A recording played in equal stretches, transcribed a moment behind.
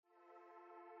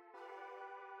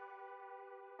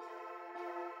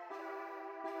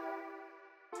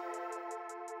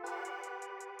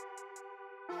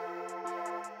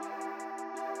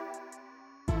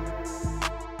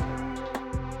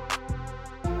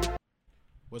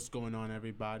What's going on,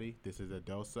 everybody? This is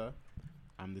Adosa.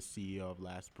 I'm the CEO of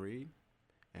Last Breed,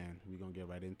 and we're gonna get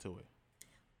right into it.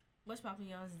 What's poppin',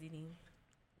 y'all? It's Didi,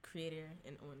 creator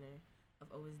and owner of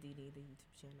OSDD, the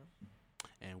YouTube channel.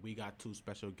 And we got two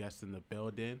special guests in the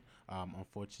building.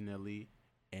 Unfortunately,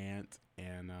 Ant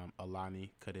and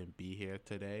Alani couldn't be here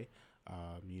today.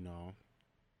 Um, you know,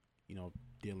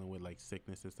 dealing with like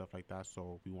sickness and stuff like that.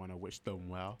 So we want to wish them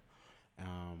well.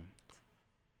 Um,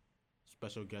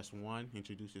 Special guest one,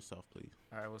 introduce yourself, please.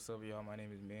 All right, what's up, y'all? My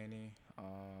name is Manny,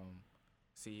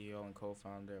 CEO and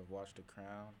co-founder of Watch the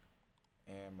Crown,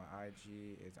 and my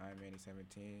IG is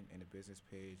IamManny17, and the business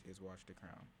page is Watch the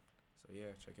Crown. So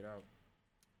yeah, check it out.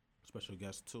 Special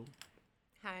guest two.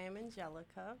 Hi, I'm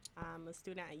Angelica. I'm a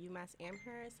student at UMass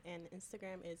Amherst, and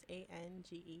Instagram is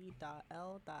ange.l.ica.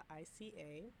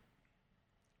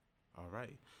 All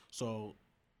right. So,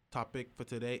 topic for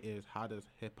today is how does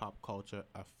hip hop culture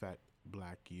affect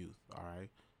Black youth? All right.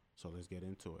 So let's get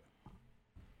into it.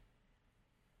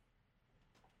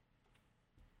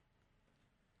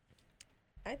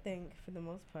 I think, for the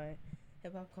most part,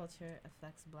 hip hop culture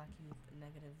affects Black youth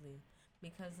negatively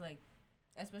because, like,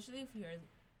 especially if you're,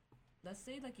 let's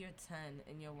say, like, you're 10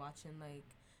 and you're watching, like,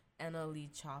 NLE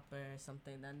Chopper or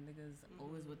something. That nigga's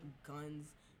always with guns,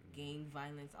 gang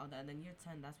violence, all that. And then you're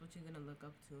 10. That's what you're gonna look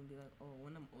up to and be like, oh,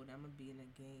 when I'm older, I'm gonna be in a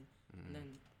gang, and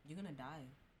then you're gonna die.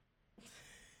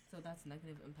 So that's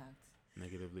negative impact.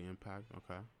 Negatively impact.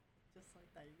 Okay. Just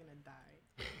like that, you're gonna die.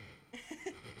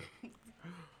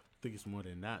 I think it's more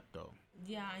than that though.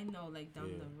 Yeah, I know. Like down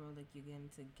Yeah. the road, like you get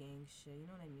into gang shit. You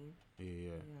know what I mean?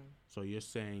 Yeah. Yeah. So you're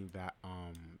saying that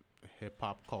hip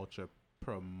hop culture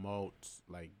promotes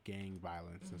like gang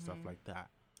violence and stuff Mhm. like that.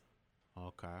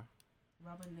 Okay.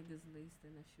 Robbing niggas laced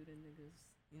and shooting niggas.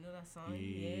 You know that song?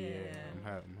 Yeah. I'm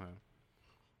having.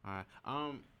 All right.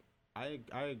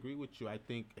 I agree with you. I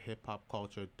think hip hop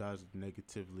culture does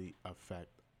negatively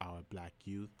affect our Black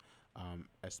youth,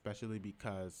 especially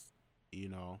because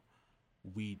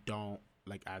we don't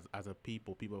like as a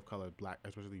people of color, black,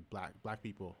 especially black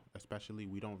people, especially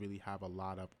we don't really have a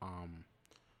lot of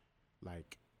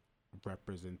like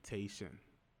representation.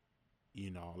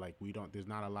 Like we don't. There's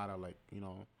not a lot of like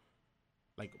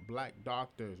black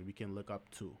doctors we can look up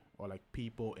to, or like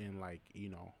people in like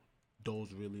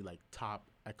those really like top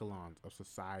echelons of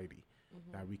society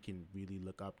that we can really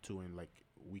look up to and like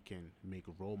we can make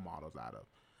role models out of.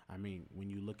 I mean, when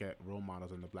you look at role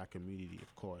models in the Black community,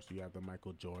 of course you have the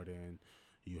Michael Jordan,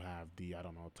 you have the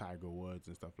Tiger Woods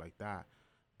and stuff like that,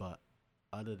 but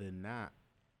other than that,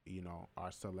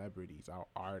 our celebrities, our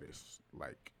artists,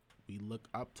 like we look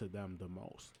up to them the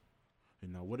most.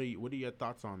 What are your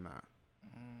thoughts on that?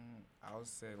 I would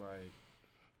say like,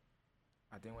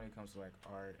 I think when it comes to like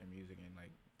art and music and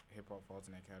like hip hop falls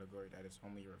in that category, that is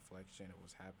only a reflection of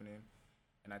what's happening.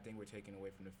 And I think we're taking away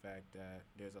from the fact that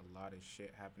there's a lot of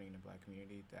shit happening in the Black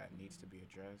community that needs to be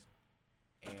addressed.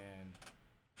 And,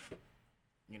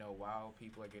 while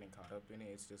people are getting caught up in it,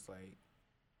 it's just like,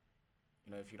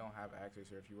 if you don't have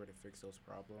access or if you were to fix those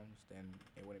problems, then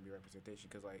it wouldn't be representation.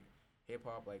 Because, like, hip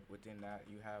hop, like, within that,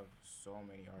 you have so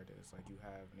many artists. Like, you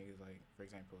have niggas like, for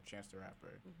example, Chance the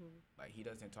Rapper. Like, he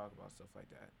doesn't talk about stuff like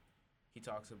that. He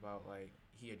talks about, like,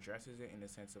 he addresses it in the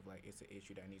sense of, like, it's an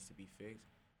issue that needs to be fixed,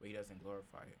 but he doesn't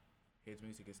glorify it. His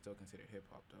music is still considered hip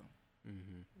hop though.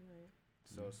 Right.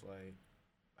 So it's like,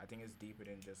 I think it's deeper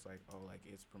than just like, oh, like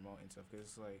it's promoting stuff. Cause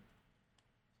it's like,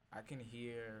 I can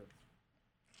hear,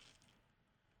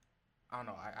 I don't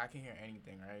know, I can hear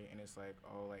anything, right? And it's like,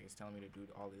 oh, like it's telling me to do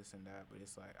all this and that, but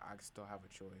it's like I still have a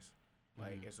choice.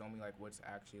 Like it's only like what's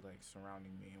actually like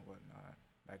surrounding me and whatnot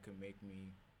that could make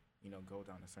me, go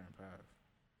down a certain path.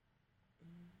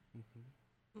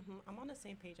 I'm on the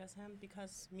same page as him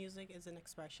because music is an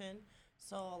expression.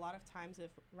 So a lot of times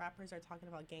if rappers are talking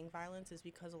about gang violence, is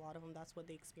because a lot of them, that's what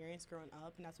they experienced growing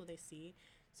up and that's what they see.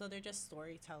 So they're just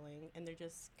storytelling and they're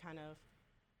just kind of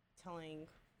telling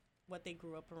what they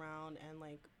grew up around and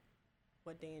like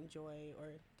what they enjoy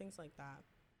or things like that.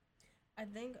 I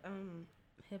think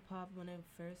hip hop when it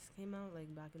first came out,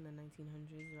 like back in the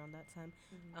 1900s, around that time,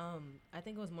 I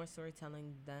think it was more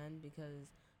storytelling then because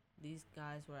these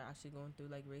guys were actually going through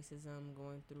like racism,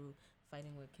 going through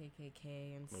fighting with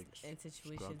KKK and Like and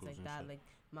situations struggles like and that. shit. Like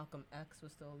Malcolm X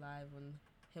was still alive when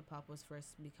hip hop was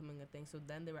first becoming a thing. So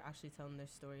then they were actually telling their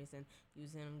stories and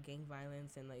using gang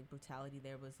violence and like brutality.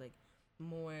 There was like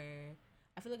more.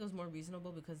 I feel like it was more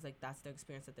reasonable because like that's the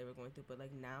experience that they were going through. But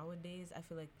like nowadays, I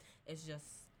feel like it's just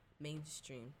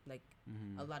mainstream. Like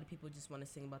a lot of people just want to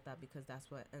sing about that because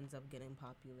that's what ends up getting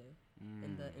popular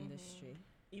in the industry.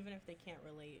 even if they can't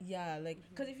relate. Yeah, like,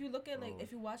 cause if you look at like Oh.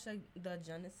 if you watch like the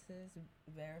Genesis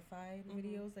verified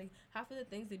videos, like half of the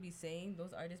things they be saying,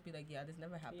 those artists be like, yeah, this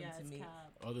never happened Yeah, to it's me.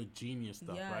 cap. Oh, the genius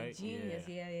stuff, Yeah, right? genius.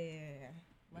 Yeah. Yeah.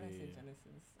 Why did I say Yeah.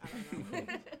 Genesis? I don't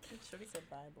know. Shorty said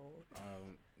Bible.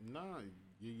 No,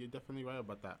 you're definitely right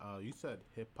about that. You said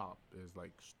hip hop is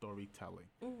like storytelling.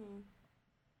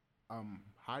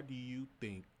 How do you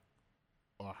think,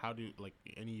 or how do like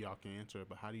any of y'all can answer it,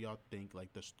 but how do y'all think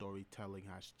like the storytelling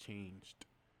has changed?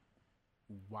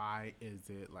 Why is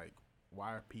it like,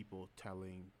 why are people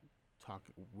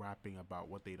rapping about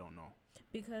what they don't know?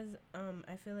 Because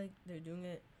I feel like they're doing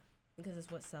it because it's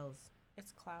what sells.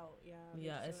 It's clout, yeah. they're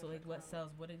Yeah, just it's doing it like for what clout.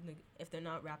 sells. What is if they're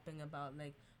not rapping about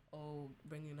like, oh,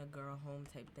 bringing a girl home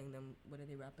type thing, then what are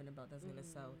they rapping about that's gonna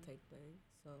sell type thing?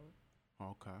 So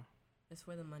Okay. it's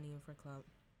for the money and for clout.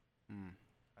 Mm.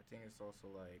 I think it's also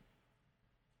like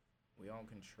we don't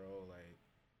control like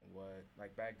what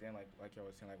like back then like y'all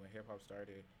was saying, like when hip hop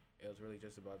started, it was really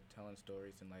just about telling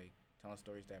stories and like telling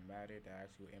stories that mattered, that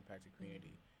actually would impact the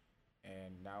community.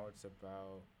 And now it's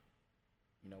about,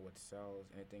 you know, what sells.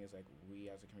 And the thing is, like, we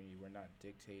as a community, we're not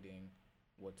dictating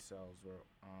what sells.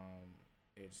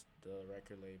 It's the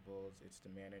record labels, it's the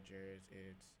managers,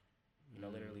 it's, you know,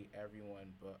 literally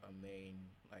everyone but a main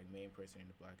person in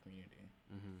the black community.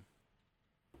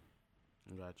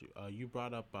 Got you. You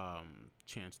brought up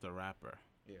Chance the Rapper.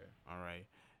 Yeah. All right,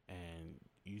 and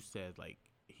you said like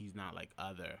he's not like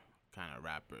other kind of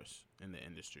rappers in the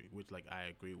industry, which like I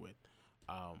agree with.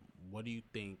 What do you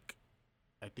think?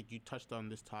 I think you touched on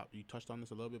this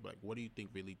a little bit, but like, what do you think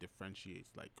really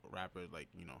differentiates like rappers like,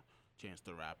 you know, Chance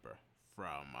the Rapper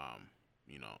from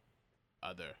you know,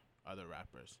 other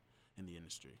rappers in the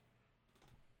industry?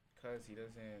 Because he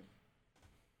doesn't,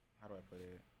 how do I put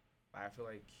it? I feel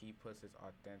like he puts his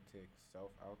authentic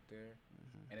self out there.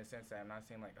 In a sense that I'm not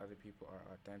saying like other people are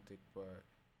authentic, but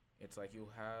it's like you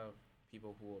have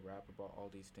people who will rap about all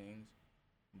these things,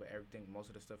 but most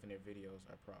of the stuff in their videos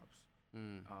are props.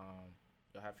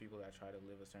 You'll have people that try to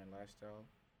live a certain lifestyle,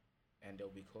 and they'll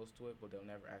be close to it, but they'll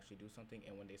never actually do something.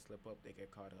 And when they slip up, they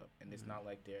get caught up. And it's not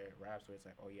like their raps where it's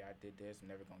like, oh yeah, I did this, I'm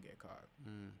never gonna get caught.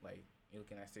 Like you're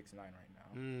looking at 6ix9ine right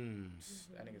now.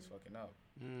 That nigga's fucking up.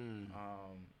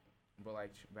 But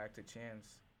like back to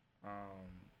Chance,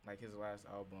 like his last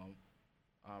album,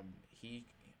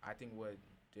 I think what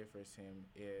differs him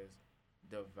is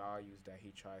the values that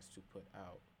he tries to put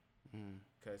out.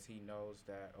 Because he knows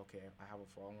that, okay, I have a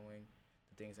following,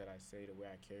 the things that I say, the way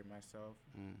I carry myself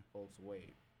holds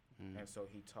weight. And so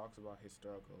he talks about his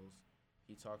struggles.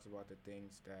 He talks about the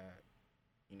things that,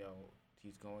 you know,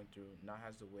 he's going through, not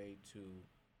as a way to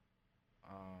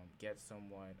get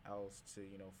someone else to,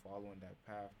 you know, follow in that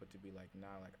path, but to be like,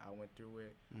 nah, like I went through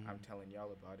it. I'm telling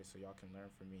y'all about it so y'all can learn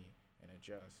from me and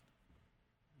adjust.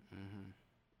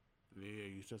 Yeah,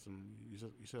 you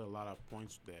said a lot of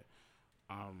points there.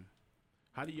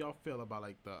 How do y'all feel about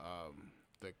like the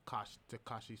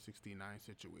Tekashi 69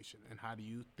 situation, and how do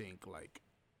you think like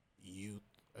youth,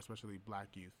 especially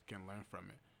black youth, can learn from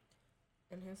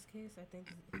it? In his case, I think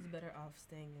he's better off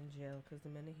staying in jail because the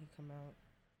minute he come out,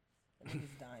 he's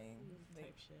dying.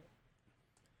 Type shit.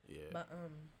 Yeah. But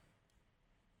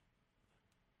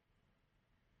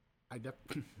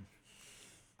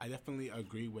I definitely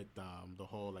agree with the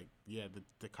whole like the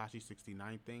Tekashi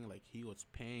 69 thing. Like he was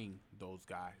paying those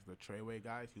guys, the Treyway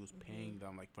guys, he was paying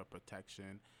them like for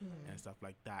protection and stuff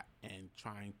like that, and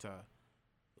trying to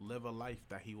live a life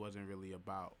that he wasn't really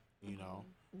about, you know.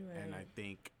 Right. And I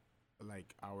think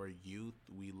like our youth,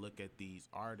 we look at these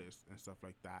artists and stuff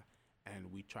like that,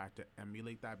 and we try to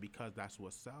emulate that because that's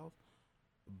what sells.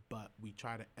 But we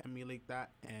try to emulate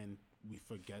that, and we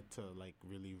forget to like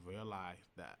really realize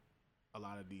that a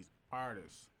lot of these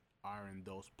artists are in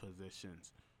those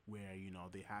positions where, you know,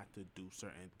 they had to do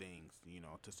certain things, you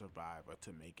know, to survive or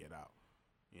to make it out,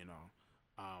 you know.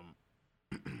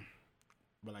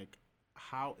 But like,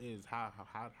 how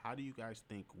do you guys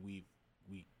think we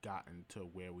gotten to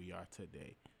where we are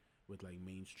today with like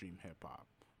mainstream hip hop,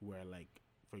 where like,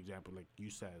 for example, like you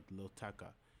said, Lil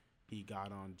Tecca, he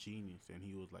got on Genius and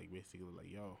he was like basically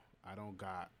like, yo, I don't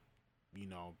got, you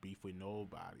know, beef with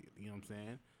nobody, you know what I'm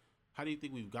saying? How do you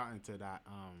think we've gotten to that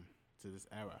to this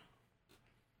era?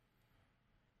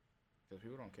 Because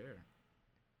people don't care.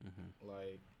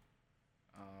 Like,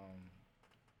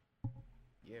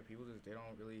 yeah, people they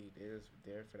don't they're just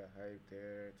there for the hype,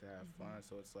 there to have fun.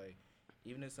 So it's like,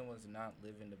 even if someone's not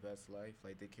living the best life,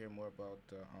 like they care more about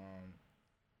the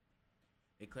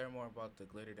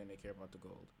glitter than they care about the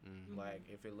gold. Like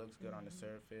if it looks good on the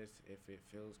surface, if it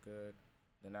feels good,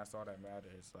 then that's all that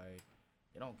matters. Like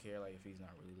they don't care like if he's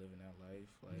not really living that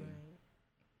life. Like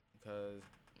because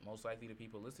most likely the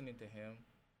people listening to him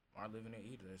aren't living it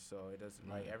either. So it doesn't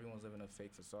like everyone's living a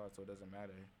fake facade, so it doesn't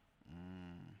matter.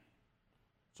 Mm.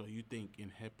 So you think in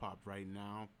hip hop right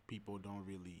now, people don't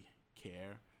really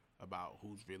care about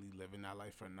who's really living that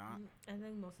life or not? I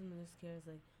think most of them just care is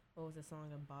like, oh, is the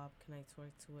song a bop? Can I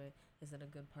twerk to it? Is it a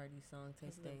good party song? Type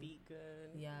Is the thing. beat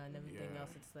good? Yeah, and everything Yeah.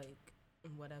 else, it's like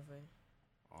whatever.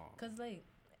 Oh. Cause like,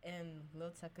 in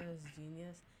Lil Tecca's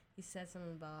Genius, he said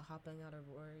something about hopping out a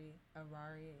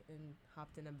Rari, and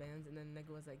hopped in a Benz, and then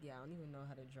nigga was like, yeah, I don't even know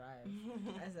how to drive.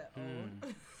 I said, oh.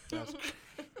 That's,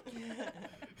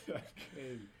 that's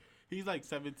crazy. He's like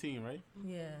 17, right?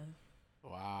 Yeah.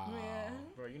 Wow. Yeah.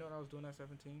 Bro, you know what I was doing at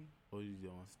 17? What are you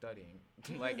doing? Studying,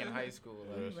 like in high school.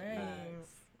 Like, Right.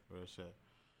 Real shit.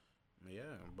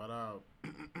 Yeah, but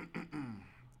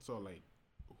so like,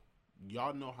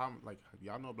 y'all know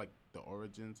the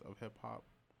origins of hip hop.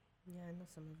 Yeah, I know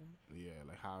some of them. Yeah,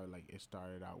 like how like it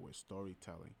started out with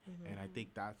storytelling, Mm-hmm. and I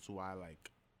think that's why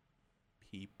like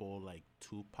people like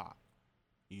Tupac,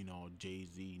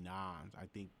 Jay-Z, Nas. I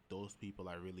think those people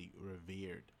are really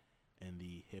revered in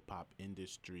the hip hop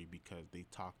industry because they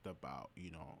talked about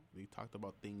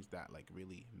things that like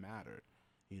really mattered.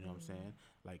 You know what I'm saying?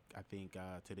 Like I think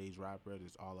today's rappers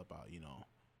is all about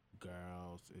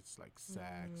girls. It's like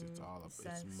sex. It's all about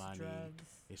Sex, it's money. drugs.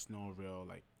 It's no real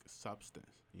like substance.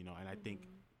 And I think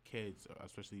kids,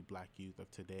 especially black youth of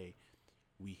today,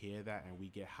 we hear that and we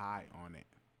get high on it.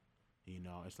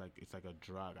 It's like a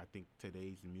drug. I think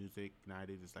today's music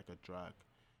nowadays is like a drug,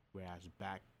 whereas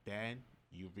back then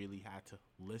you really had to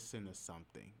listen to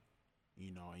something,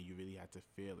 and you really had to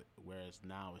feel it. Whereas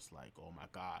now it's like, oh my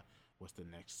God, what's the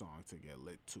next song to get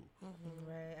lit to?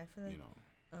 Right. I feel like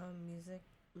music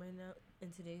right now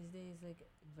in today's day is like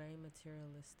very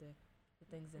materialistic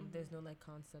things, and there's no like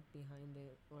concept behind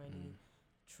it or any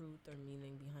truth or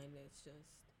meaning behind it. It's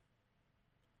just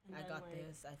And I then, got like,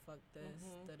 this, I fucked this.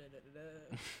 Da, da, da, da,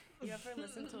 da. You ever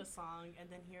listen to a song and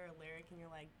then hear a lyric and you're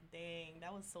like, dang,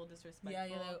 that was so disrespectful. Yeah,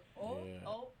 you're like, oh, Yeah.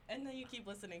 Oh, and then you keep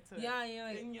listening to it. yeah, you're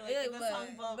like, And you're like, the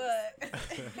song bumps.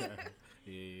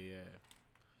 Yeah.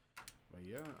 But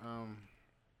yeah,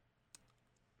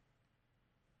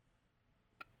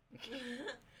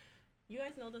 You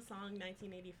guys know the song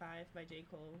 1985 by J.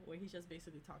 Cole, where he's just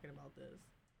basically talking about this.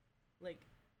 Like,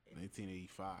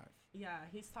 1985. yeah,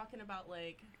 he's talking about,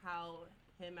 like, how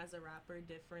him as a rapper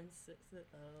differentiates.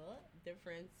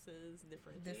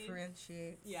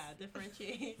 Yeah,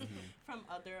 differentiates from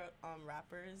other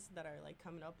rappers that are, like,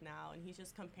 coming up now. And he's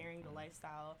just comparing the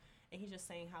lifestyle. And he's just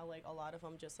saying how, like, a lot of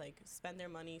them just, like, spend their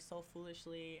money so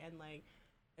foolishly. And, like,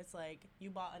 it's like you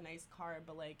bought a nice car,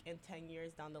 but like in 10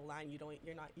 years down the line, you don't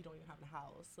even have a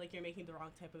house. Like you're making the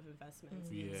wrong type of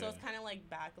investments. Yeah. So it's kind of like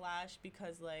backlash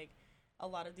because like a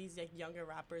lot of these like younger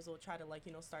rappers will try to like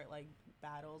start like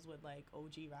battles with like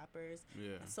OG rappers.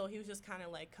 Yeah. So he was just kind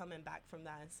of like coming back from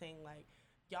that and saying like,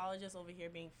 y'all are just over here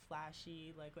being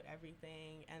flashy like with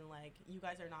everything, and like you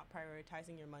guys are not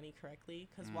prioritizing your money correctly,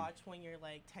 because watch when you're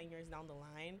like 10 years down the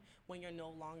line, when you're no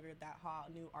longer that hot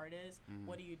new artist,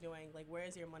 what are you doing? Like where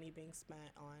is your money being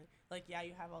spent on? Like yeah,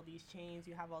 you have all these chains,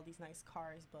 you have all these nice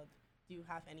cars, but do you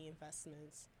have any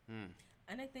investments?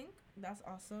 And I think that's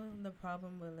also the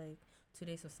problem with like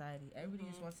today's society. Everybody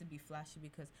just wants to be flashy,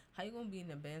 because how you gonna be in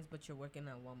the bands but you're working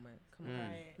at Walmart? Come on.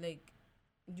 Right. Like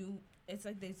it's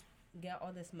like they get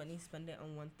all this money, spend it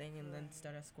on one thing, and then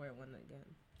start at square one again.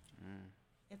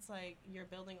 It's like you're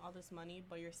building all this money,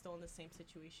 but you're still in the same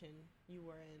situation you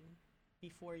were in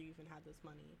before you even had this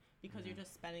money, because you're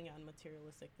just spending it on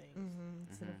materialistic things.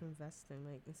 Instead of investing,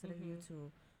 like instead of you to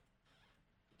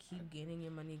keep getting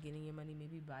your money,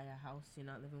 maybe buy a house. You're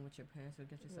not living with your parents, or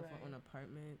get yourself Right. an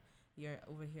apartment. You're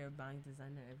over here buying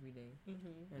designer every day,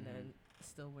 and then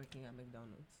still working at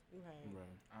McDonald's. Right.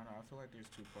 Right. I don't know. I feel like there's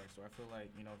two parts. So I feel like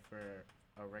for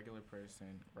a regular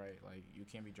person, right? Like you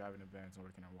can't be driving a Benz and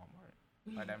working at Walmart.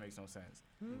 Like that makes no sense.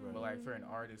 But like for an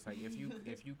artist, like if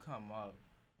you come up,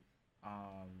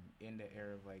 in the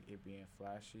era of like it being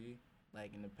flashy,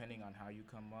 like and depending on how you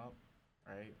come up,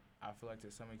 right? I feel like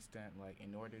to some extent, like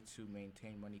in order to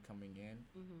maintain money coming in,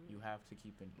 you have to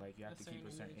keep keep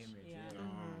a certain image. Yeah.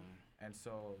 And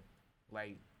so,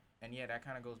 like, and yeah, that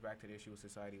kind of goes back to the issue with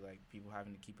society, like people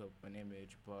having to keep up an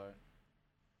image. But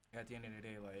at the end of the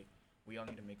day, like we all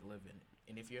need to make a living,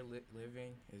 and if your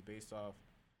living is based off,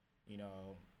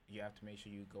 you have to make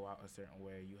sure you go out a certain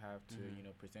way. You have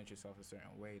to, present yourself a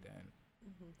certain way. Then,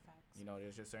 Facts.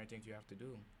 there's just certain things you have to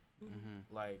do.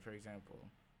 Mm-hmm. Like for example,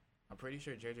 I'm pretty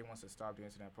sure JJ wants to stop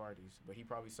dancing at parties, but he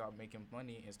probably stopped making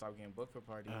money and stopped getting booked for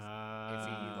parties if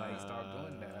he like stopped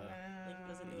doing that. Like he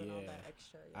wasn't doing all Yeah. that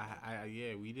extra. Yeah.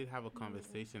 Yeah, we did have a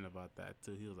conversation about that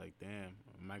too. He was like, "Damn,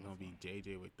 am I gonna be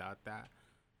JJ without that?"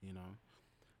 You know.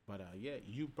 But yeah,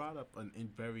 you brought up a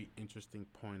very interesting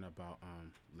point about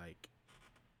like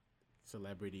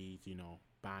celebrities,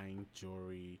 buying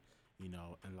jewelry,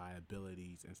 and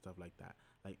liabilities and stuff like that.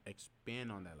 Like,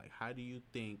 expand on that. Like, how do you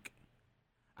think?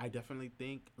 I definitely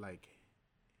think like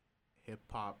hip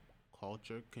hop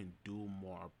culture can do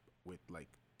more with like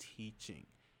teaching,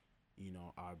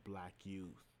 our black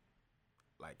youth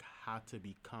like how to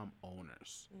become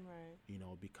owners.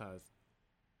 Right. Because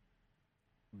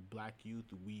black youth,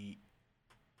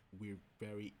 we're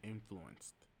very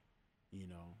influenced,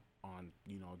 on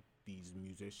these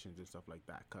musicians and stuff like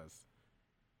that, because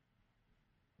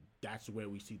that's where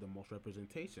we see the most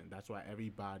representation. That's why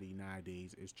everybody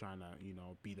nowadays is trying to,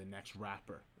 be the next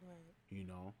rapper. Right.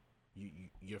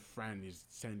 Your friend is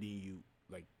sending you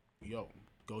like, yo,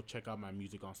 go check out my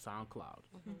music on SoundCloud.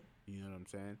 Mhm. You know what I'm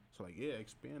saying? So like, yeah,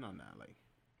 expand on that. Like,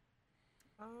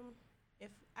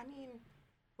 If I mean,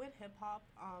 with hip hop,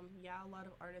 yeah, a lot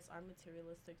of artists are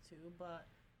materialistic too. But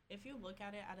if you look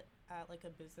at it at like a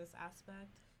business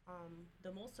aspect,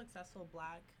 the most successful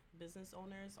black business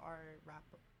owners are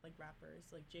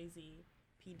rappers like Jay-Z,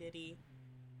 P Diddy.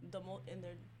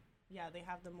 They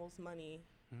have the most money.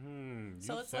 you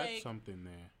So it's said like- something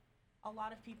there. A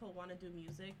lot of people want to do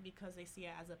music because they see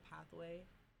it as a pathway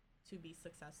to be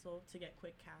successful, to get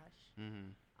quick cash.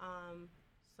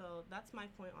 So that's my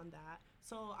point on that.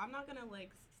 So I'm not gonna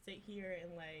like sit here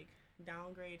and like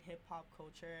downgrade hip hop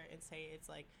culture and say it's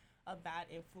like a bad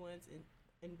influence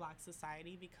in black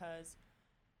society, because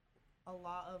a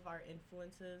lot of our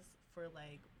influences for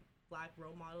like black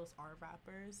role models are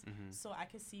rappers. So I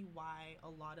could see why a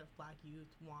lot of black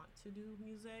youth want to do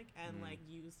music and like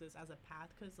use this as a path,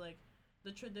 because like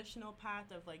the traditional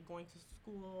path of like going to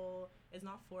school is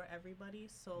not for everybody.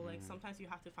 So like sometimes you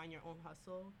have to find your own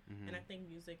hustle, and I think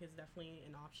music is definitely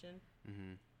an option.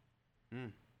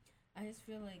 I just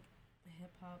feel like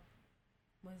hip hop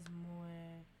was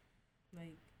more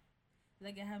like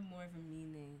it had more of a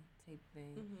meaning type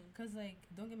thing. Cause like,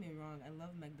 don't get me wrong, I love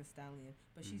Meg Thee Stallion,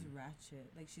 but she's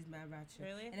ratchet. Like, she's mad ratchet.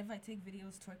 Really? And if I take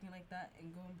videos twerking like that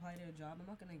and go and apply to a job, I'm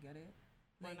not gonna get it.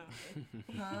 Why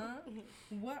Like, not? huh?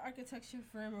 What architecture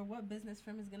firm or what business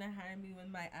firm is gonna hire me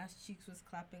when my ass cheeks was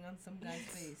clapping on some guy's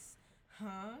face?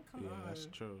 Huh? Come Yeah, on. that's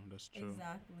true. That's true.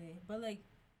 Exactly. But like,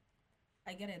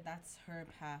 I get it. That's her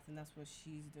path, and that's what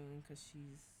she's doing because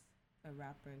she's a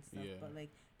rapper and stuff. Yeah. But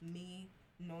like me,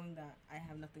 knowing that I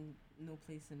have no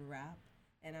place in rap,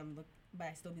 and but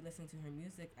I still be listening to her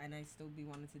music, and I still be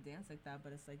wanting to dance like that.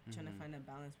 But it's like trying to find a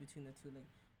balance between the two. Like,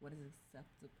 what is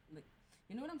acceptable? Like,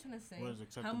 you know what I'm trying to say? What is How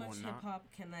acceptable much or not? hip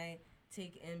hop can I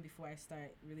take in before I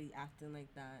start really acting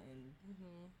like that and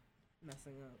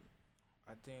messing up?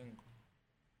 I think.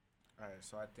 Alright,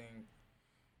 so I think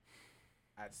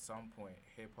at some point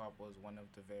hip hop was one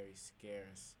of the very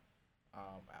scarce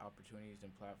opportunities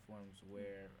and platforms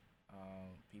where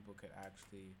people could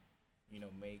actually,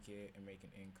 make it and make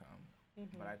an income.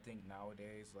 But I think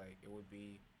nowadays, like, it would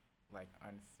be like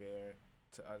unfair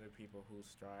to other people who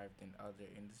strived in other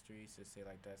industries to say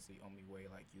like that's the only way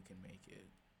like you can make it.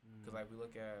 Because like we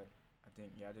look at,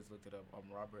 I just looked it up.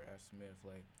 Robert F. Smith,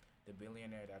 like the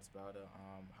billionaire that's about to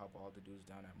help all the dudes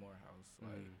down at Morehouse,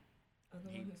 like. Oh, the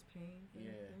He- one who's paying for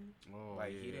yeah. everything? Oh,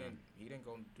 Like yeah. he didn't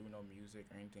go do no music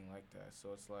or anything like that.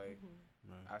 So it's like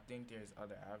Right. I think there's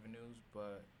other avenues,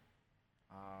 but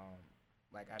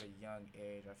like at a young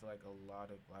age, I feel like a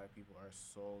lot of black people are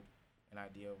sold an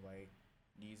idea of like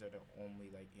these are the only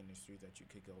like industries that you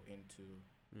could go into.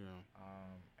 Yeah.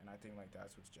 And I think like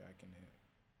that's what's jacking it.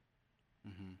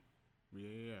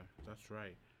 Yeah, that's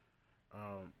right.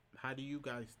 How do you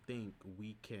guys think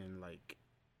we can like?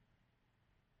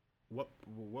 What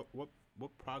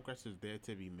progress is there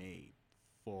to be made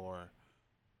for,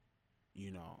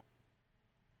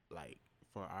 like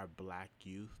for our black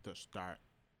youth to start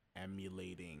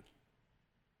emulating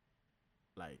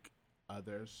like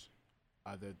others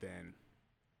other than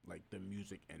like the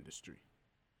music industry?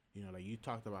 Like you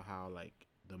talked about how like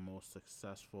the most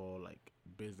successful like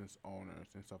business owners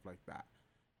and stuff like that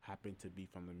happen to be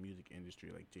from the music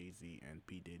industry, like Jay-Z and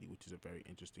P Diddy, which is a very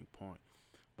interesting point.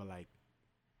 But like,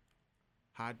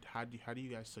 how do you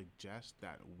guys suggest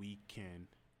that we can,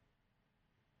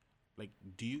 like,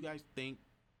 do you guys think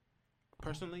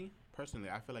personally,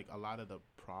 I feel like a lot of the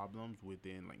problems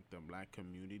within like the black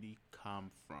community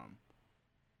come from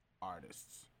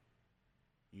artists.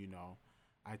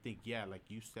 I think, yeah, like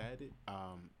you said,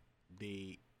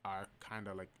 they are kind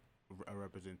of like a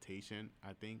representation,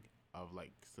 I think, of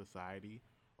like society,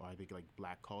 or I think like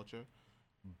black culture.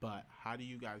 But how do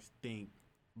you guys think?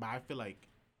 But I feel like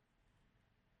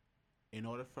in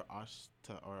order for us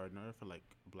to, or in order for like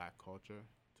black culture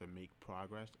to make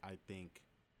progress, I think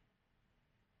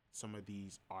some of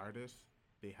these artists,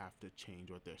 they have to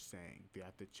change what they're saying. They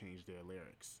have to change their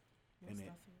lyrics, Most and it,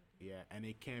 definitely. yeah, and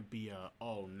it can't be a,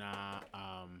 oh nah,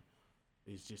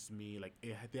 it's just me. Like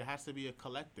there has to be a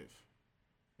collective.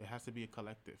 It has to be a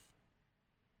collective.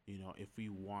 You know, if we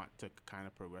want to kind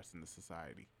of progress in the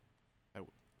society, like,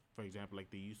 for example,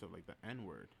 like the use of like the N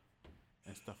word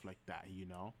and stuff like that. You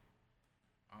know.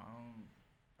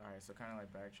 All right, so kind of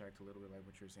like backtracked a little bit, like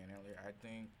what you were saying earlier. I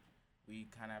think we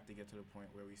kind of have to get to the point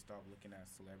where we stop looking at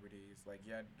celebrities. Like,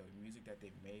 yeah, the music that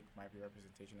they make might be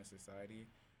representation of society,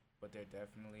 but there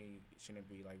definitely shouldn't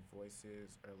be like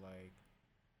voices or like,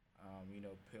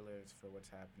 pillars for what's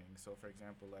happening. So, for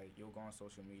example, like you'll go on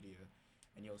social media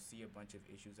and you'll see a bunch of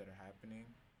issues that are happening,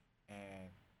 and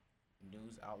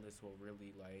news outlets will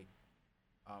really like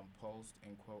post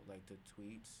and quote like the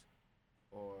tweets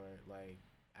or like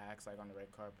acts like on the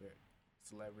red carpet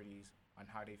celebrities on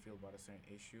how they feel about a certain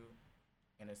issue,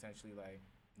 and essentially like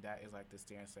that is like the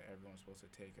stance that everyone's supposed to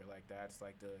take, or like that's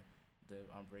like the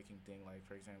breaking thing. Like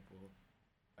for example,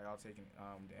 like I'll take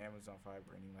the Amazon fire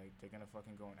burning, like they're gonna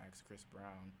fucking go and ask Chris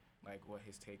Brown like what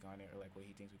his take on it, or like what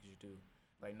he thinks we should do.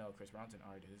 Like no, Chris Brown's an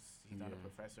artist, he's not a Yeah.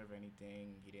 professor of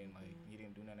anything, he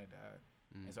didn't do none of that.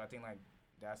 Mm. And so I think like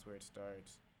that's where it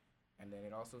starts, and then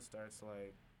it also starts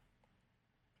like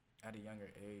at a younger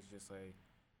age, just like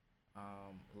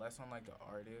less on like the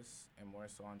artists and more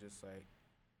so on just like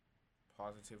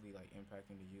positively like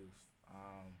impacting the youth.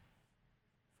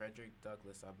 Frederick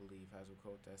Douglass, I believe, has a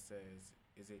quote that says,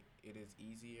 "It is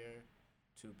easier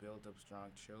to build up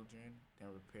strong children than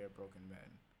repair broken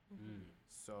men." Mm.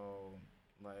 So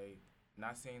like,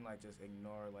 not saying like just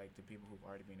ignore like the people who've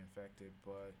already been infected,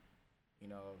 but you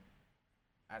know,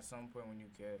 at some point when you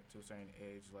get to a certain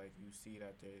age, like you see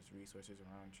that there's resources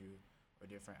around you or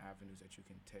different avenues that you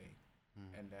can take,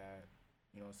 Mm. and that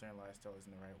a certain lifestyle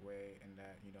isn't the right way, and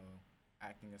that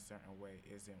acting a certain way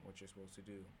isn't what you're supposed to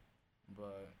do.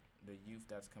 But the youth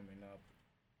that's coming up,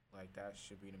 like that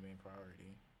should be the main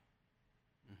priority.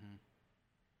 Mm-hmm.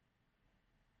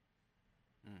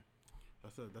 Mm.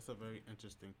 That's a very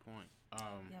interesting point.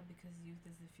 Yeah, because youth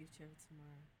is the future of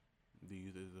tomorrow. The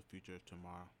youth is the future of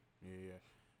tomorrow. Yeah, yeah.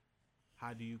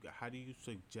 How do you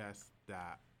suggest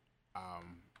that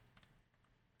um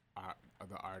are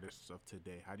the artists of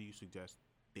today? How do you suggest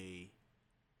they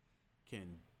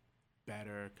can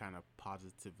better kind of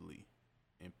positively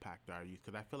impact our youth?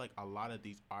 Because I feel like a lot of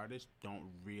these artists don't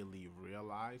really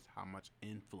realize how much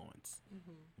influence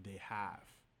they have,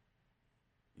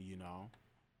 you know?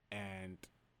 And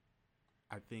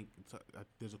I think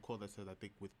there's a quote that says, I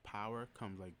think with power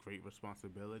comes like great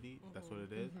responsibility. That's what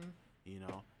it is. You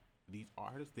know, these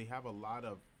artists, they have a lot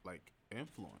of like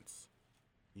influence,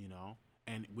 you know?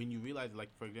 And when you realize,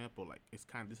 like, for example, like,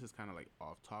 this is kind of like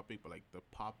off topic, but like the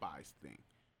Popeyes thing,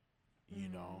 you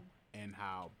know, and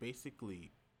how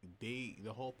basically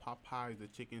the whole Popeyes, the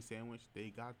chicken sandwich,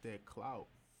 they got their clout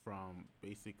from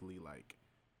basically like,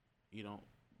 you know,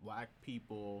 black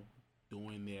people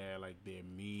doing their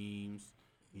memes,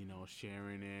 you know,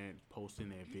 sharing it, posting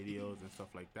their videos and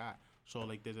stuff like that. So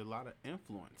like, there's a lot of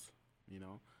influence, you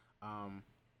know. Um,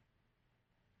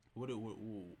 what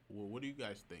do you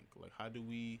guys think? Like, how do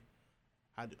we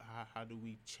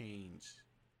change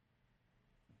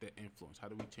the influence? How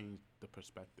do we change the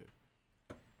perspective?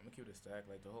 I'm gonna keep it a stack.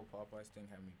 Like the whole Popeyes thing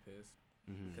had me pissed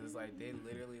Mm-hmm. because like they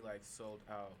literally like sold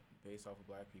out based off of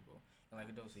black people. And like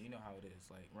Adosa, you know how it is.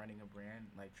 Like running a brand,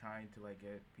 like trying to like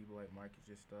get people like market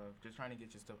your stuff, just trying to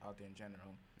get your stuff out there in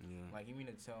general. Yeah. Like you mean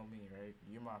to tell me, right?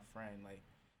 You're my friend. Like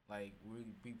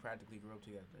we practically grew up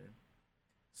together.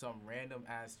 Some random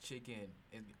ass chicken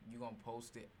is you gonna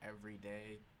post it every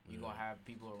day. You Yeah. gonna have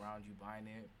people around you buying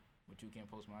it, but you can't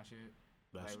post my shit.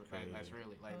 That's crazy. That's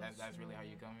really like that's really how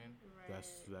you come in.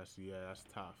 That's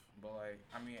tough. But like,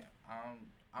 I mean,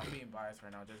 I'm being biased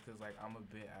right now just because like I'm a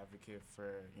big advocate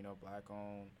for black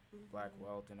owned, black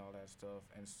wealth and all that stuff,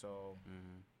 and so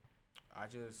Mm-hmm. I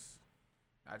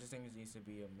just think it needs to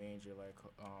be a major like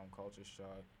culture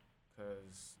shock,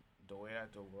 because the way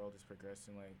that the world is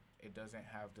progressing, like it doesn't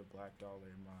have the black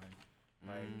dollar in mind.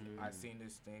 Like I seen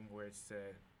this thing where it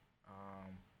said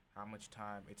how much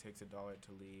time it takes a dollar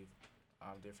to leave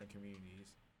different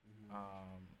communities.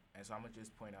 And so I'm gonna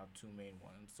just point out two main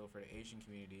ones. So for the Asian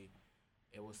community,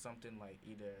 it was something like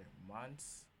either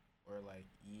months or like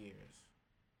years,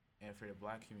 and for the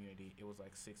black community, it was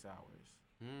like 6 hours.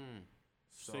 Mm.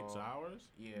 So 6 hours?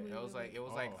 yeah, Wait, it was wait,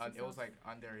 like wait. it was like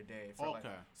under a day. For like,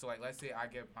 Okay. so like let's say I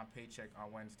get my paycheck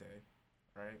on Wednesday,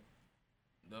 right?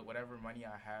 The whatever money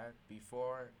I had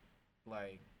before,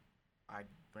 like I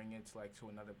bring it to like to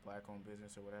another black-owned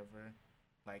business or whatever,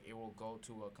 like it will go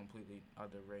to a completely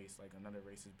other race, like another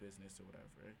race's business or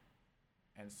whatever.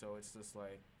 And so it's just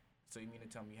like, so you mean to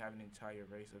tell me you have an entire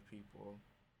race of people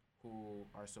who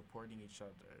are supporting each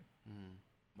other, Mm-hmm.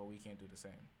 but we can't do the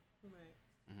same? Right.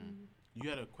 Mm-hmm. You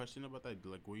had a question about that?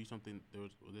 Like, was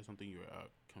there something you were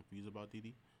confused about,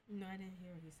 Didi? No, I didn't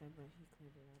hear what he said, but he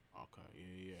cleared it up. Okay,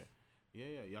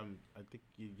 yeah. I think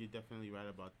you're definitely right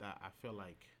about that. I feel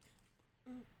like,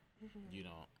 you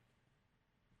know,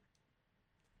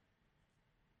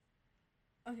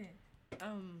 Okay.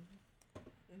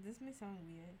 This may sound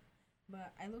weird,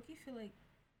 but I low-key feel like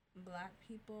black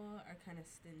people are kind of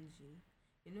stingy.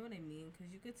 You know what I mean?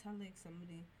 Because you could tell, like,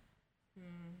 somebody.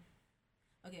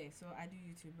 Okay, so I do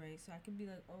YouTube, right? So I could be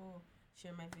like, oh,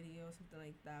 share my video, something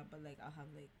like that, but, like, I'll have,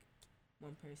 like,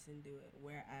 one person do it.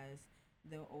 Whereas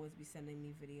they'll always be sending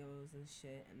me videos and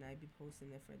shit, and I'd be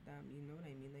posting it for them. You know what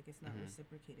I mean? Like, it's not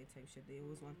reciprocated type shit. They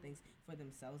always want things for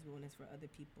themselves, but when it's for other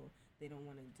people, they don't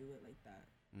want to do it like that.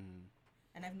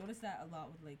 And I've noticed that a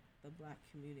lot with, like, the black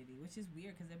community, which is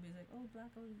weird because everybody's like, oh,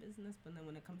 black-owned business, but then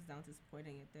when it comes down to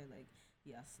supporting it, they're like,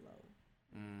 yeah, slow.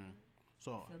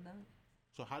 So Feel that?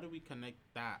 so how do we connect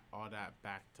all that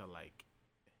back to like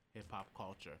hip hop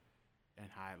culture and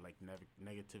how it like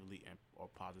negatively or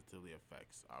positively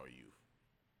affects our youth?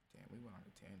 Damn, we went on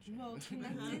a tangent. Well,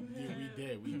 connected.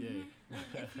 Yeah, we did.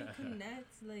 If you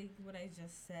connect, like, what I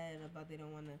just said about they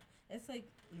don't want to, it's like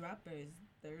rappers,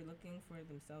 they're looking for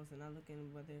themselves. They're not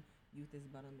looking whether youth is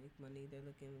about to make money. They're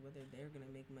looking whether they're going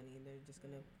to make money, and they're just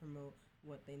going to promote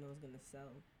what they know is going to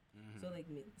sell. So, like,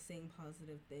 saying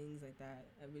positive things like that,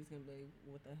 everybody's going to be like,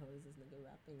 what the hell is this nigga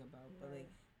rapping about? But,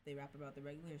 like, they rap about the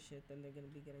regular shit, then they're going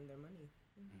to be getting their money.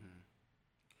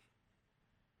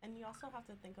 And you also have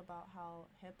to think about how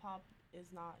hip hop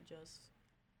is not just,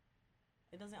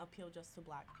 it doesn't appeal just to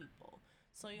black people.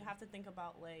 So you have to think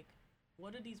about, like,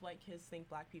 what do these white kids think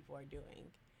black people are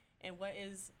doing? And what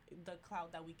is the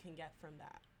clout that we can get from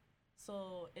that?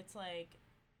 So it's like,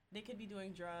 they could be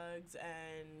doing drugs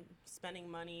and spending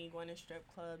money, going to strip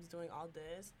clubs, doing all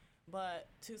this. But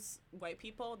to white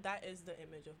people, that is the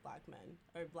image of black men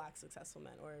or black successful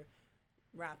men or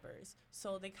rappers.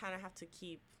 So they kind of have to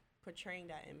keep portraying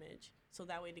that image so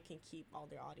that way they can keep all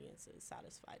their audiences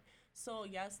satisfied. So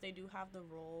yes, they do have the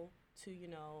role to, you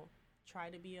know, try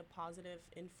to be a positive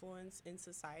influence in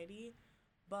society,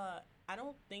 but I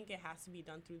don't think it has to be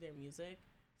done through their music.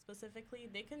 Specifically,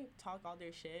 they can talk all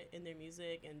their shit in their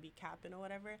music and be capping or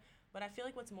whatever, but I feel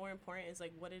like what's more important is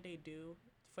like, what do they do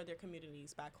for their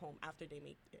communities back home after they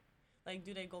make it? Like,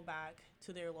 do they go back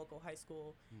to their local high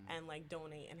school and like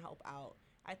donate and help out?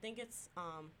 I think it's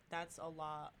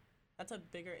that's a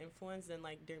bigger influence than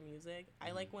like their music.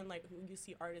 I like when like you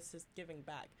see artists just giving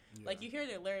back. Like, you hear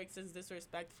their lyrics is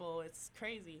disrespectful, it's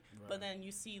crazy, but then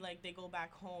you see like they go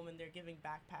back home and they're giving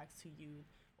backpacks to youth,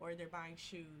 or they're buying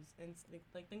shoes and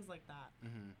like things like that.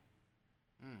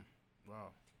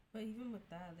 Wow. But even with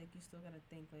that, like, you still gotta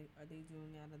think, like, are they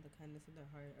doing it out of the kindness of their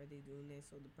heart? Are they doing this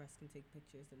so the press can take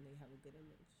pictures and they have a good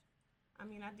image? I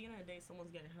mean, at the end of the day,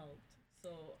 someone's getting helped.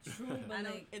 So True, but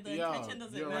like, the intention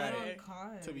doesn't you're matter.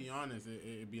 right. To be honest,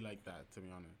 it'd be like that. To be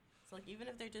honest. So like, even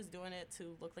if they're just doing it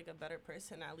to look like a better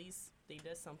person, at least they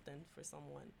did something for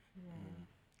someone.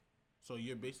 So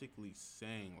you're basically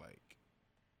saying like,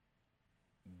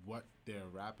 what they're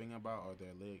rapping about or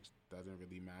their lyrics doesn't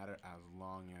really matter as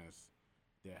long as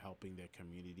they're helping their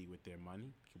community with their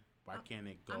money. Why can't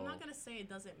it go? I'm not gonna say it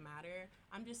doesn't matter.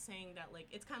 I'm just saying that like,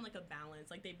 it's kind of like a balance.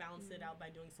 Like, they balance it out by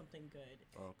doing something good.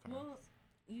 Okay. well,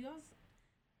 you also,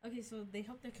 okay, so they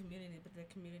help their community, but their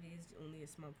community is only a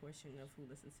small portion of who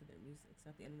listens to their music. So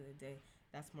at the end of the day,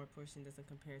 that small portion doesn't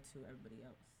compare to everybody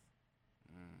else.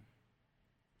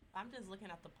 I'm just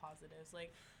looking at the positives.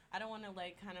 Like, I don't want to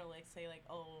like kind of like say like,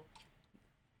 oh,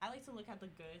 I like to look at the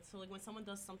good. So like, when someone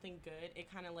does something good,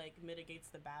 it kind of like mitigates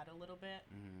the bad a little bit.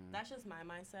 That's just my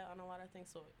mindset on a lot of things.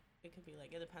 So it could be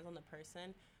like, it depends on the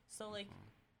person. So like,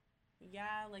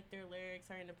 yeah, like their lyrics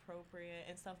are inappropriate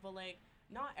and stuff, but like,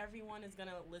 not everyone is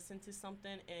gonna listen to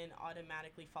something and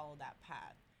automatically follow that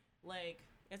path. Like,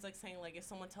 it's like saying like, if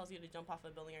someone tells you to jump off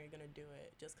a building, are you gonna do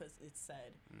it just because it's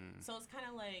said? So it's kind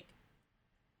of like,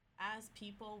 as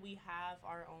people, we have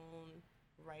our own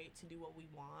right to do what we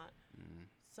want.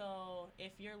 So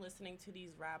if you're listening to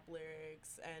these rap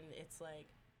lyrics and it's like,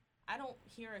 I don't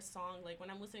hear a song like when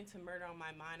I'm listening to Murder on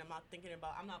My Mind. I'm not planning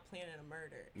a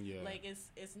murder. Yeah. Like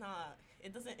it's not.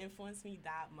 It doesn't influence me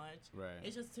that much. Right.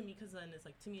 It's just to me because then it's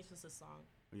like to me it's just a song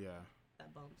Yeah.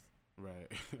 that bumps.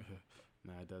 Right.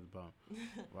 Nah, it does bump.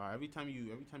 Wow. Every time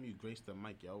you grace the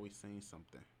mic, you're always saying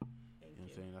something. Thank You know what I'm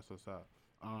you. saying? That's what's up.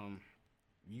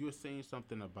 You were saying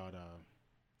something about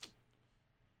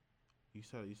You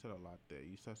said a lot there.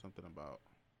 You said something about.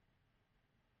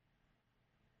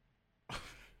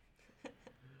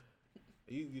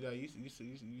 You know you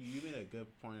made a good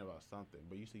point about something,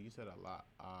 but you said a lot.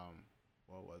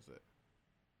 What was it?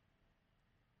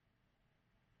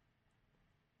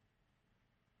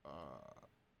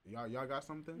 Y'all got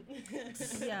something?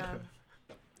 Yeah.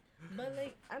 But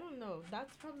like I don't know.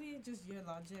 That's probably just your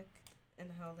logic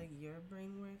and how like your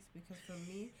brain works. Because for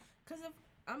me, because if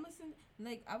I'm listening,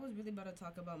 like I was really about to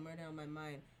talk about Murder on My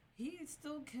Mind. He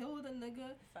still killed a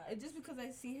nigga. And just because I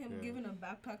see him Yeah. giving a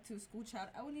backpack to a school child,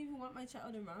 I wouldn't even want my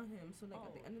child around him. So like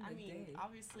at the end of the day.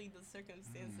 Obviously the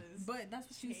circumstances. But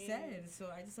that's what you said, changed. so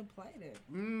I just applied it.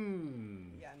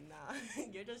 Yeah, nah.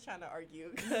 You're just trying to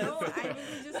argue. No, I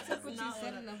really just took what you Not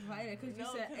said what and applied it because No,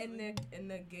 you said 'cause it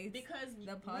negates because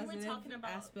the we positive were talking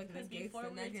about aspect because negates before the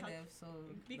we were negative. So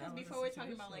because that was before the we're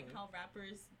talking about like situation. how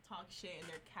rappers talk shit and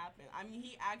they're capping. I mean,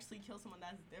 he actually killed someone.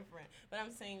 That's different. But I'm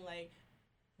saying like.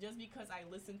 Just because I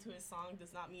listen to his song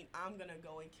does not mean I'm gonna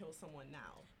go and kill someone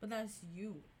now. But that's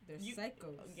you. They're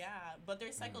psychos. Yeah, but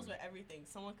there's cycles with everything.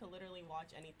 Someone could literally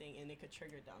watch anything and it could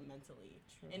trigger them mentally.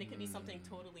 True. And it could be something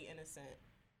totally innocent.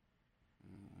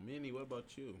 Minnie, what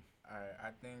about you? I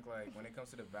think like when it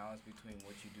comes to the balance between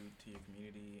what you do to your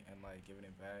community and like giving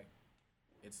it back,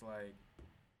 it's like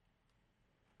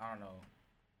I don't know.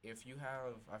 If you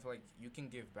have, I feel like you can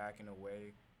give back in a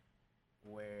way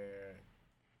where,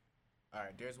 all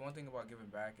right, there's one thing about giving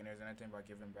back, and there's another thing about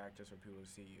giving back just for people to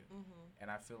see you. Mm-hmm. And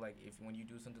I feel like if when you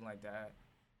do something like that,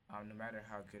 no matter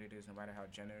how good it is, no matter how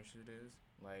generous it is,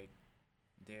 like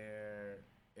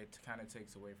it kind of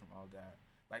takes away from all that.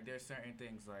 Like there's certain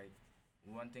things like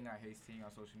one thing I hate seeing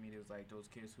on social media is like those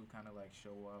kids who kind of like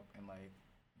show up and like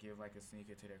give like a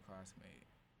sneaker to their classmate.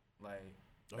 Like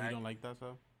Oh, you don't like that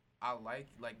stuff? I like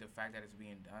the fact that it's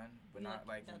being done, but not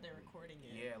like that they're recording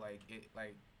it. Yeah, like it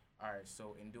like all right.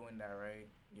 So in doing that, right,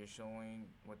 you're showing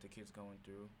what the kid's going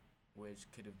through, which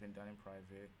could have been done in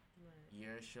private. Right.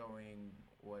 You're showing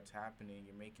what's happening.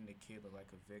 You're making the kid look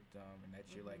like a victim, and that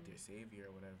you're like their savior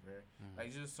or whatever.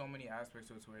 Like there's just so many aspects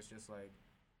to it where it's just like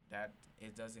that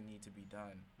it doesn't need to be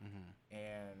done.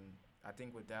 And I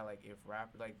think with that, like if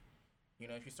rap, like you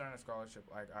know, if you're starting a scholarship,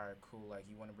 like all right, cool, like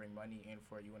you want to bring money in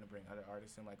for it, you want to bring other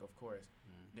artists in, like of course,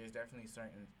 there's definitely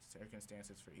certain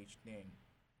circumstances for each thing.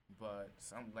 But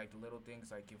some like the little things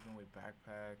like giving away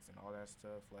backpacks and all that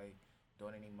stuff, like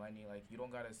donating money, like you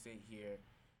don't gotta sit here,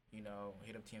 you know,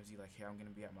 hit up TMZ like, hey, I'm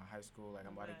gonna be at my high school, like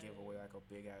I'm about to give away like a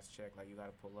big ass check, like you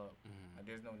gotta pull up. Like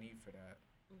there's no need for that.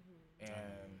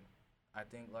 And I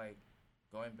think like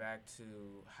going back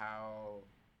to how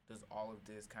does all of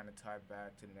this kind of tie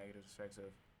back to the negative effects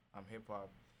of hip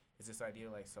hop, it's this idea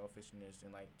like selfishness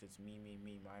and like just me,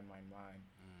 mine.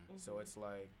 So it's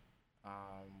like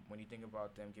when you think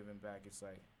about them giving back, it's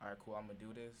like, all right, cool, I'm gonna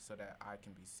do this so that I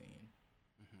can be seen.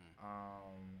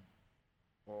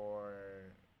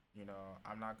 Or you know,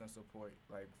 I'm not gonna support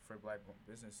like for black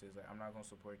businesses, like I'm not gonna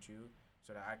support you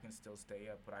so that I can still stay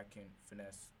up, but I can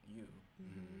finesse you.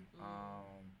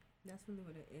 That's really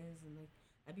what it is, and like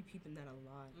I be peeping that a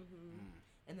lot.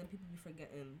 And then people be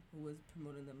forgetting who was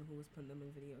promoting them and who was putting them in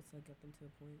videos to get them to a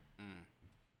point.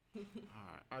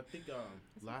 Alright, I think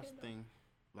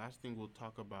last thing we'll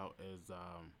talk about is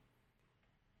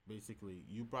basically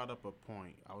you brought up a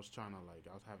point. I was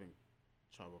having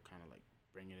trouble kind of like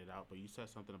bringing it out, but you said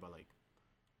something about like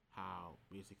how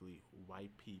basically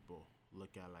white people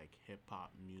look at like hip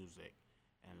hop music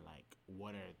and like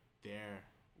what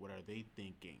are they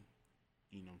thinking,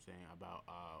 you know what I'm saying, about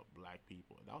black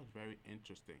people. That was very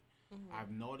interesting.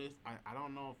 I've noticed, I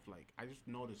don't know if like, I just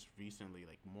noticed recently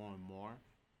like more and more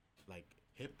like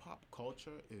hip hop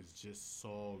culture is just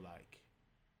so like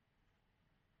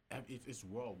it's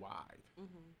worldwide.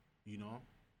 You know,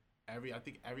 I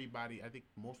think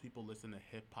most people listen to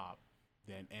hip hop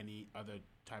than any other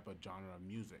type of genre of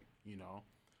music, you know.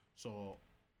 So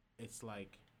it's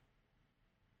like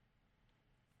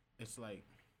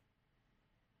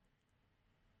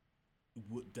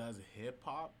does hip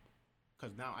hop,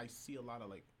 because now I see a lot of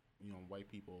like, you know, white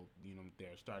people, you know,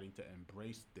 they're starting to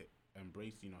embrace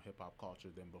you know, hip hop culture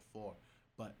than before,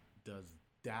 but does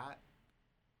that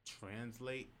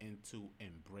translate into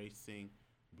embracing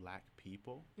black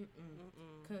people?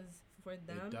 Because for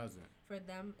them, It doesn't. For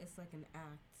them, it's like an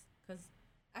act. Cause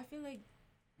I feel like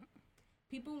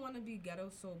people want to be ghetto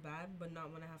so bad, but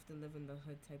not want to have to live in the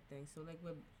hood type thing. So like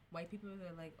with white people,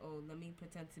 they're like, oh, let me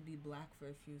pretend to be black for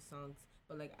a few songs,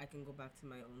 but like I can go back to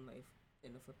my own life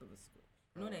in the flip of a screw.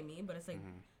 You know what I mean? But it's like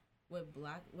with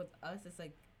us, it's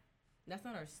like that's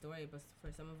not our story, but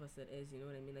for some of us it is. You know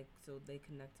what I mean? Like so they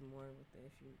connect more with it.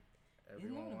 If you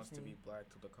Everyone wants to saying? be black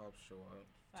till the cops show up.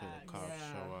 Till the Facts. cops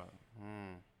Yeah. show up.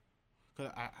 Cause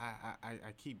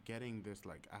I keep getting this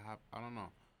like I don't know.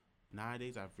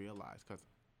 Nowadays I've realized because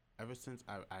ever since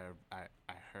I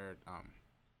heard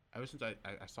ever since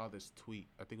I saw this tweet,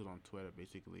 I think it was on Twitter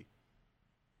basically,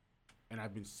 and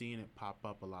I've been seeing it pop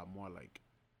up a lot more. Like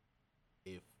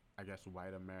if I guess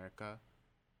white America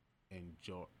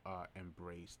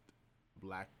embraced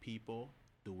black people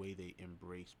the way they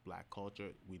embrace black culture,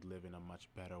 we'd live in a much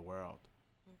better world.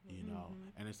 You know,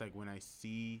 and it's like when I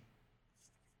see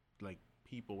like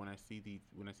people when I see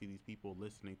these people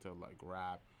listening to like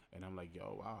rap, and I'm like,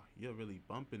 yo, wow, you're really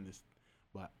bumping this,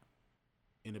 but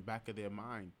in the back of their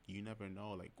mind, you never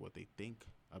know like what they think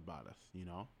about us, you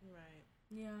know. Right.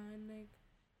 yeah, and like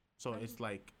So I it's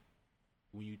like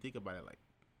when you think about it,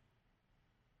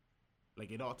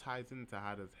 like it all ties into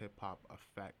how does hip hop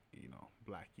affect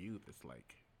black youth. It's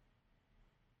like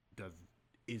does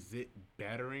is it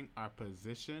bettering our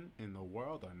position in the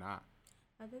world or not?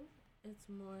 I think it's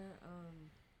more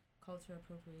culture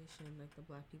appropriation. Like the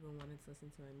black people wanted to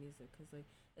listen to our music, cause like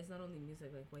it's not only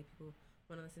music. Like white people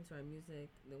want to listen to our music.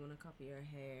 They want to copy our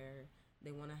hair.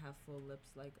 They want to have full lips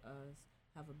like us.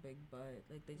 Have a big butt.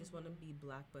 Like they just want to be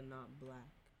black but not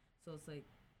black. So it's like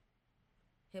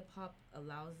hip hop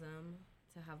allows them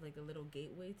to have like a little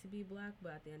gateway to be black,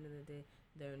 but at the end of the day,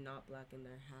 they're not black and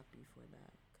they're happy for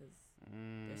that, cause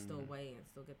they're still white and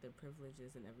still get their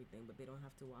privileges and everything, but they don't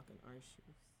have to walk in our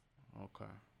shoes.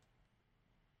 Okay.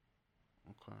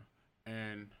 Okay.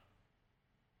 And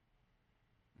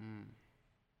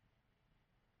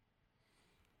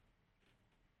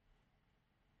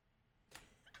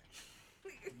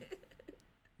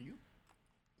you?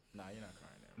 Nah, you're not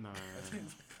crying now.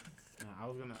 No, I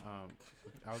was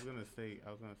gonna say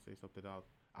something else.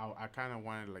 I kind of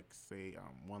wanted to like say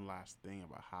one last thing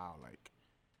about how like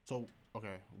so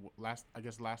okay last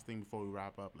thing before we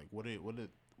wrap up, like what do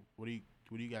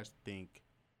you guys think,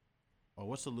 or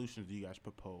what solutions do you guys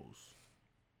propose?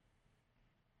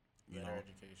 You Better know,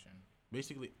 education.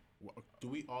 basically, do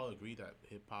we all agree that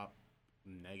hip hop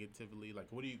negatively, like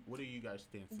what do you guys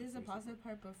think? There's a positive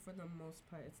part, but for the most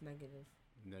part, it's negative.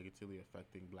 Negatively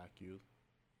affecting black youth.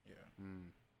 Yeah.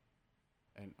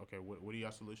 And okay, what are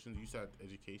your solutions? You said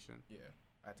education. Yeah.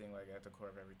 I think like at the core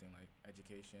of everything, like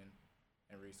education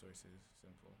and resources.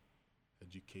 Simple.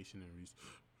 Education and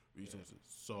resources.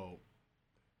 So,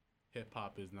 hip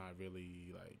hop is not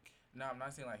really like. No, I'm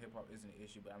not saying like hip hop isn't an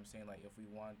issue, but I'm saying like if we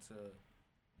want to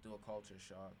do a culture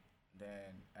shock,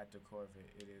 then at the core of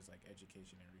it, it is like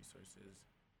education and resources.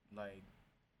 Like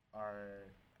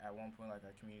at one point like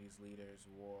our community's leaders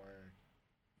were,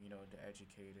 the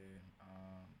educated,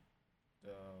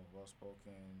 the well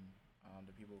spoken,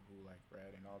 the people who like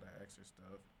read and all that extra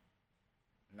stuff.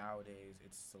 Nowadays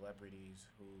it's celebrities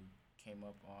who came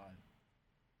up on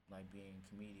like being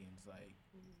comedians, like,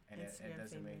 and it Instagram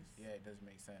doesn't make famous. it doesn't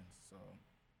make sense. So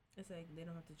It's like they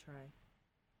don't have to try.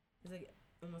 It's like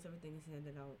almost everything is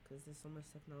handed out because there's so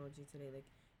much technology today. Like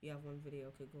you have one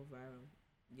video could go viral.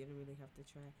 You don't really have to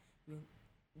try.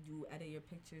 You edit your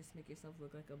pictures, make yourself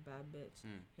look like a bad bitch.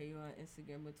 Here you are on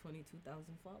Instagram with 22,000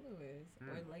 followers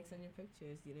or likes on your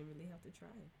pictures. You didn't really have to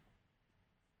try.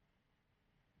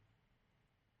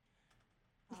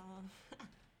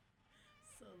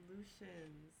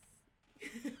 Solutions.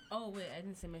 Oh wait, I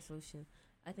didn't say my solution.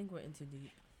 I think we're in too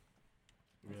deep.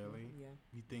 Really? Yeah.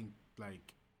 You think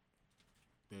like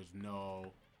there's no.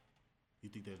 You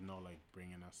think there's no like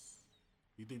bringing us.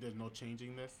 You think there's no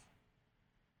changing this?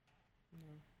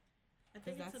 No. I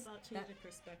think 'Cause it's that's- about changing that-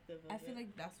 perspective of I it. feel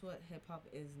like that's what hip hop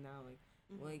is now. Like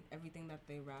Mhm. like everything that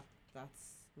they rap,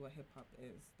 that's what hip hop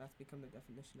is. That's become the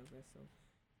definition of it. So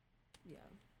yeah.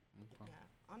 Okay. Yeah.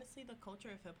 Honestly, the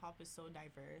culture of hip hop is so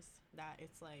diverse that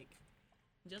it's like,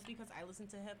 just because I listen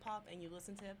to hip hop and you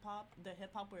listen to hip hop, the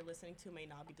hip hop we're listening to may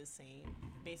not be the same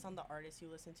based on the artist you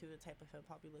listen to, the type of hip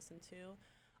hop you listen to.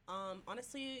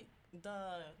 Honestly,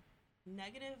 the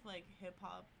negative like hip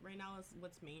hop right now is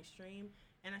what's mainstream,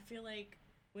 and I feel like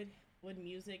with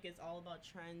music, it's all about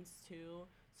trends too.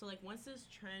 So like once this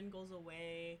trend goes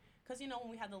away, cause when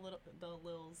we had the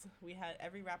Lils, we had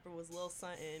every rapper was Lil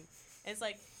something. It's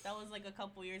like that was like a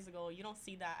couple years ago. You don't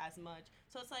see that as much.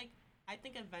 So it's like I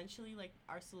think eventually like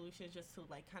our solution is just to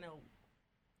like kind of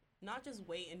not just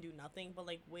wait and do nothing, but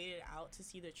like wait it out to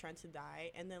see the trend to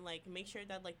die, and then like make sure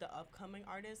that like the upcoming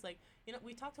artists, like, you know,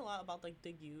 we talked a lot about like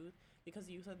the youth, because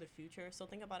youth are the future. So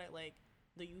think about it like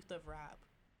the youth of rap.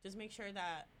 Just make sure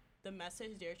that the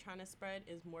message they're trying to spread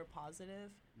is more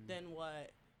positive than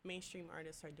what mainstream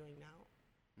artists are doing now.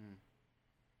 Mm.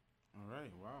 All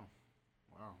right. Wow.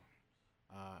 Wow.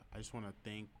 I just want to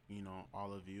thank,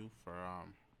 all of you for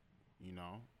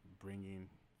bringing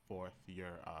forth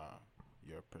your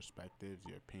perspectives,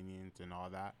 your opinions, and all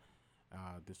that.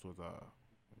 This was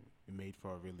it made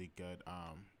for a really good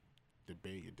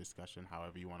debate, discussion,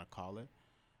 however you want to call it.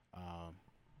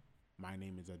 My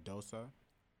name is Adosa.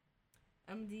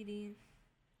 I'm Didi.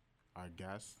 Our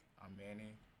guest. I'm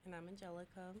Manny. And I'm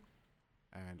Angelica.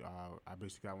 And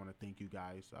I want to thank you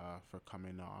guys for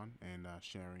coming on and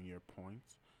sharing your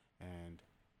points. And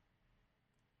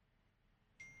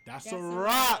that's a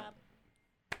wrap.